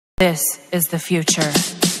This is the future.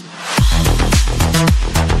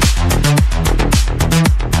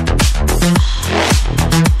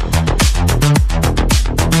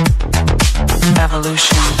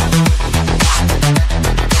 Evolution.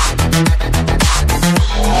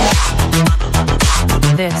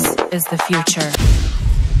 This is the future.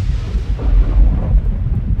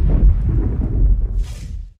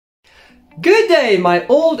 Good day, my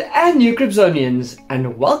old and new CriPtonians,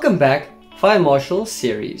 and welcome back for our Marshal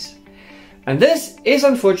series. And this is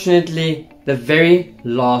unfortunately the very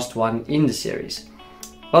last one in the series.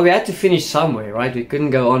 Well, we had to finish somewhere, right? We couldn't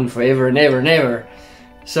go on forever and ever and ever.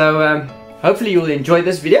 So hopefully you'll enjoy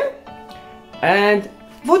this video. And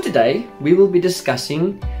for today, we will be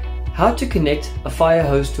discussing how to connect a fire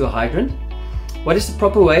hose to a hydrant, what is the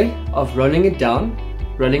proper way of rolling it down,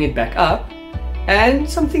 rolling it back up, and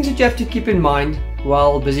some things that you have to keep in mind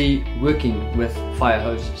while busy working with fire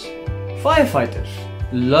hoses. Firefighters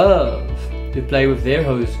love to play with their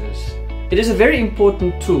hoses. It is a very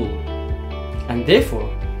important tool, and therefore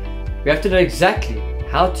we have to know exactly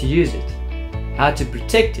how to use it, how to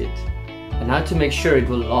protect it, and how to make sure it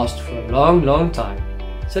will last for a long time.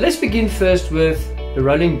 So let's begin first with the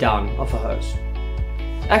rolling down of a hose.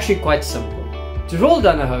 Actually quite simple. To roll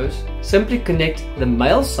down a hose, simply connect the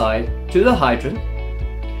male side to the hydrant,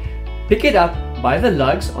 pick it up by the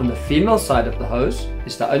lugs on the female side of the hose.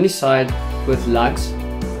 It's the only side with lugs.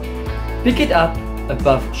 Pick it up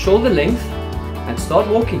above shoulder length and start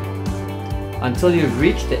walking until you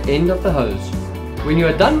reach the end of the hose. When you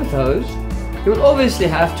are done with the hose, you will obviously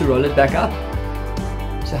have to roll it back up.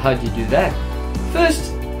 So how do you do that?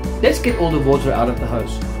 First, let's get all the water out of the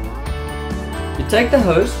hose. You take the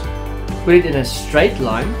hose, put it in a straight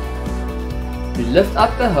line, you lift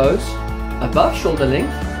up the hose above shoulder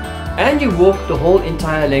length, and you walk the whole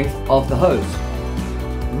entire length of the hose.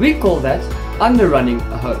 We call that underrunning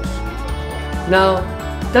a hose. Now,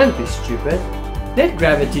 don't be stupid, let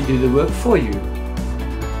gravity do the work for you.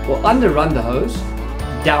 Or underrun the hose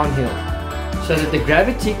downhill, so that the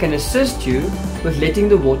gravity can assist you with letting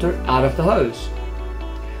the water out of the hose.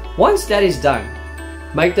 Once that is done,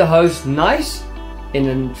 make the hose nice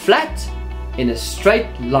and flat in a straight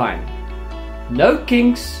line. No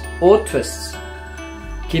kinks or twists.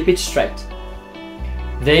 Keep it straight.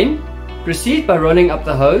 Then proceed by rolling up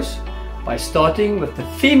the hose by starting with the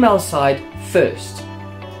female side first.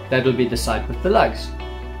 That will be the side with the lugs.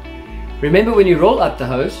 Remember when you roll up the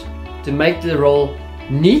hose to make the roll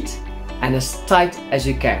neat and as tight as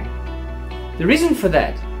you can. The reason for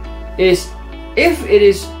that is if it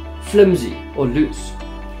is flimsy or loose,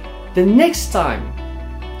 the next time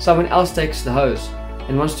someone else takes the hose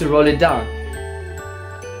and wants to roll it down,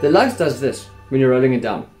 the lugs does this when you're rolling it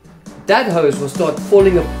down. That hose will start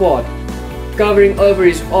falling apart, covering over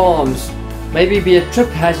his arms, maybe be a trip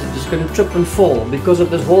hazard, just going to trip and fall because of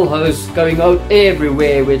this whole hose going out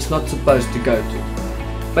everywhere where it's not supposed to go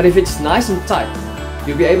to. But if it's nice and tight,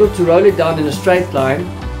 you'll be able to roll it down in a straight line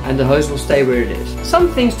and the hose will stay where it is.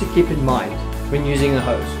 Some things to keep in mind when using a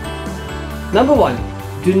hose. Number one,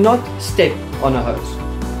 do not step on a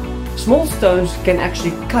hose. Small stones can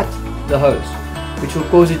actually cut the hose, which will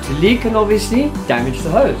cause it to leak and obviously damage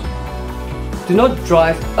the hose. Do not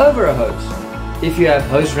drive over a hose. If you have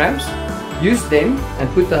hose ramps, use them and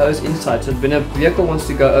put the hose inside so that when a vehicle wants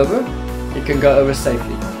to go over, it can go over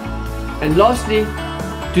safely. And lastly,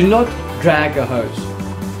 do not drag a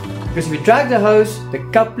hose. Because if you drag the hose, the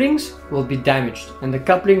couplings will be damaged, and the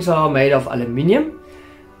couplings are made of aluminium,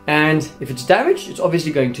 and if it's damaged, it's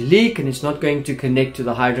obviously going to leak and it's not going to connect to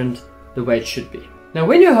the hydrant the way it should be. Now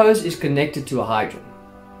when your hose is connected to a hydrant,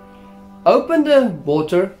 open the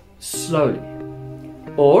water slowly,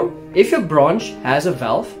 or if your branch has a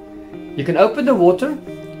valve, you can open the water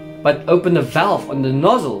but open the valve on the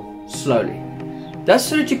nozzle slowly. That's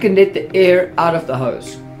so that you can let the air out of the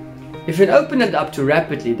hose. If you open it up too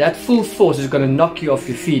rapidly, that full force is going to knock you off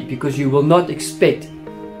your feet because you will not expect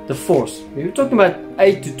the force. We're talking about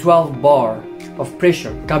 8 to 12 bar of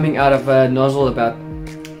pressure coming out of a nozzle about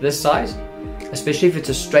this size, especially if it's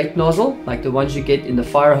a straight nozzle like the ones you get in the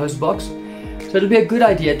fire hose box. So it'll be a good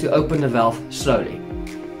idea to open the valve slowly.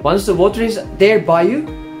 Once the water is there by you,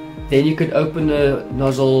 then you can open the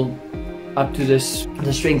nozzle up to the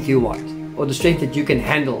strength you want, or the strength that you can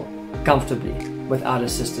handle comfortably without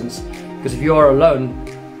assistance. Because if you are alone,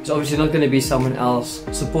 it's obviously not going to be someone else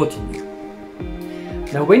supporting you.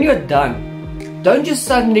 Now when you're done, don't just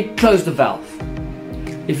suddenly close the valve.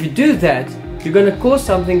 If you do that, you're going to cause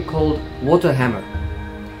something called water hammer.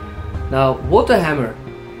 Now water hammer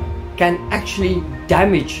can actually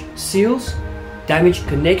damage seals, damage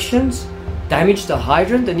connections, damage the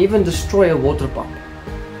hydrant, and even destroy a water pump.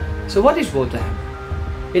 So what is water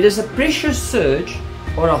hammer? It is a pressure surge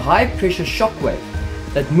or a high pressure shock wave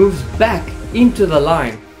that moves back into the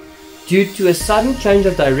line due to a sudden change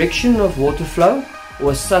of direction of water flow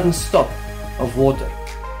or a sudden stop of water.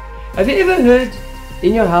 Have you ever heard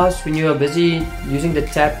in your house when you are busy using the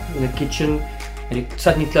tap in the kitchen and you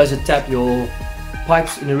suddenly close the tap, your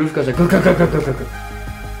pipes in the roof goes like go, go, go, go, go, go, go.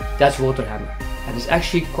 That's water hammer, and it's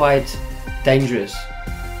actually quite dangerous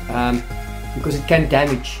because it can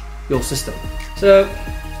damage your system. So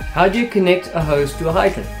how do you connect a hose to a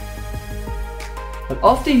hydrant? Well,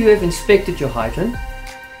 after you have inspected your hydrant,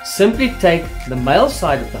 simply take the male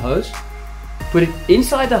side of the hose, put it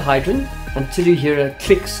inside the hydrant until you hear a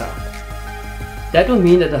click sound. That will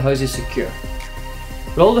mean that the hose is secure.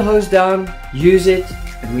 Roll the hose down, use it,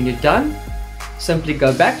 and when you're done, simply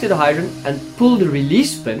go back to the hydrant and pull the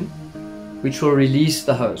release pin, which will release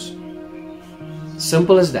the hose.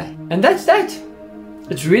 Simple as that. And that's that.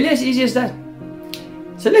 It's really as easy as that.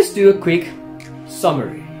 So let's do a quick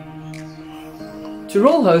summary. To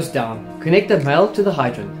roll hose down, connect the male to the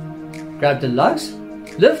hydrant. Grab the lugs,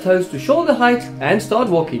 lift hose to shoulder height and start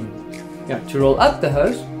walking. To roll up the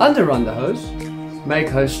hose, underrun the hose, make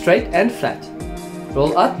hose straight and flat.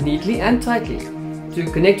 Roll up neatly and tightly. To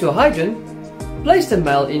connect to a hydrant, place the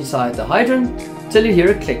male inside the hydrant till you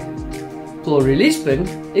hear a click. Pull release pin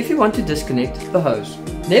if you want to disconnect the hose.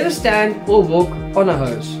 Never stand or walk on a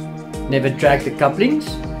hose. Never drag the couplings,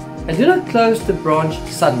 and do not close the branch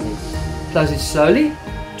suddenly. Close it slowly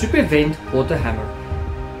to prevent water hammer.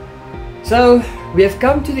 So we have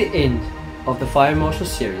come to the end of the Fire Marshal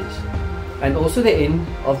series and also the end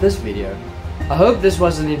of this video. I hope this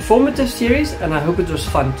was an informative series and I hope it was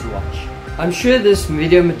fun to watch. I'm sure this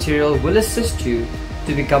video material will assist you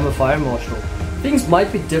to become a fire marshal. Things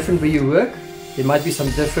might be different where you work, there might be some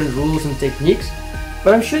different rules and techniques,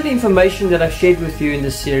 but I'm sure the information that I've shared with you in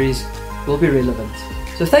this series will be relevant.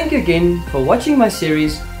 So thank you again for watching my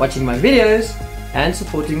series, watching my videos and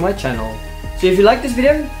supporting my channel. So if you like this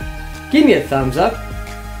video, give me a thumbs up.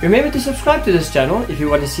 Remember to subscribe to this channel if you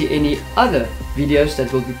want to see any other videos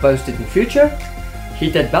that will be posted in future.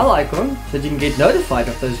 Hit that bell icon so that you can get notified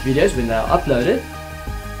of those videos when they are uploaded.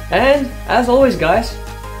 And as always guys,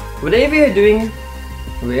 whatever you're doing,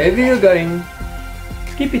 wherever you're going,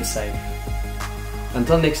 keep it safe.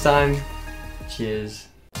 Until next time, cheers.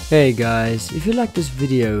 Hey guys, if you like this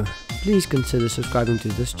video, please consider subscribing to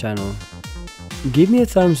this channel. Give me a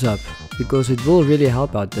thumbs up because it will really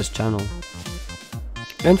help out this channel.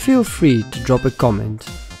 And feel free to drop a comment.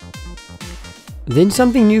 Then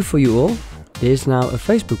something new for you all, there's now a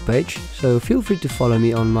Facebook page, so feel free to follow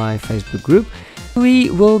me on my Facebook group. We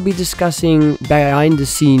will be discussing behind the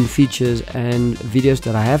scene features and videos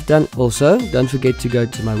that I have done. Also, don't forget to go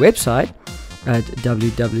to my website at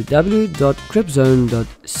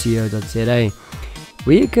www.criptzone.co.za,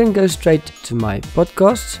 where you can go straight to my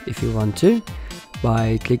podcasts if you want to.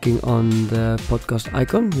 By clicking on the podcast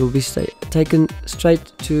icon, you'll be taken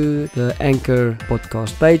straight to the Anchor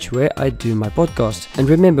podcast page where I do my podcast. And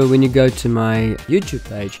remember, when you go to my YouTube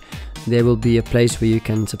page, there will be a place where you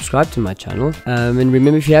can subscribe to my channel. And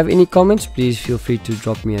remember, if you have any comments, please feel free to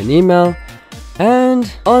drop me an email. And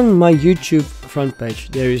on my YouTube front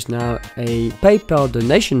page, there is now a PayPal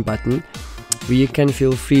donation button where you can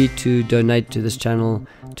feel free to donate to this channel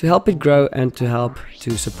to help it grow and to help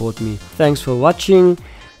to support me. Thanks for watching,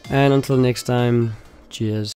 and until next time, cheers.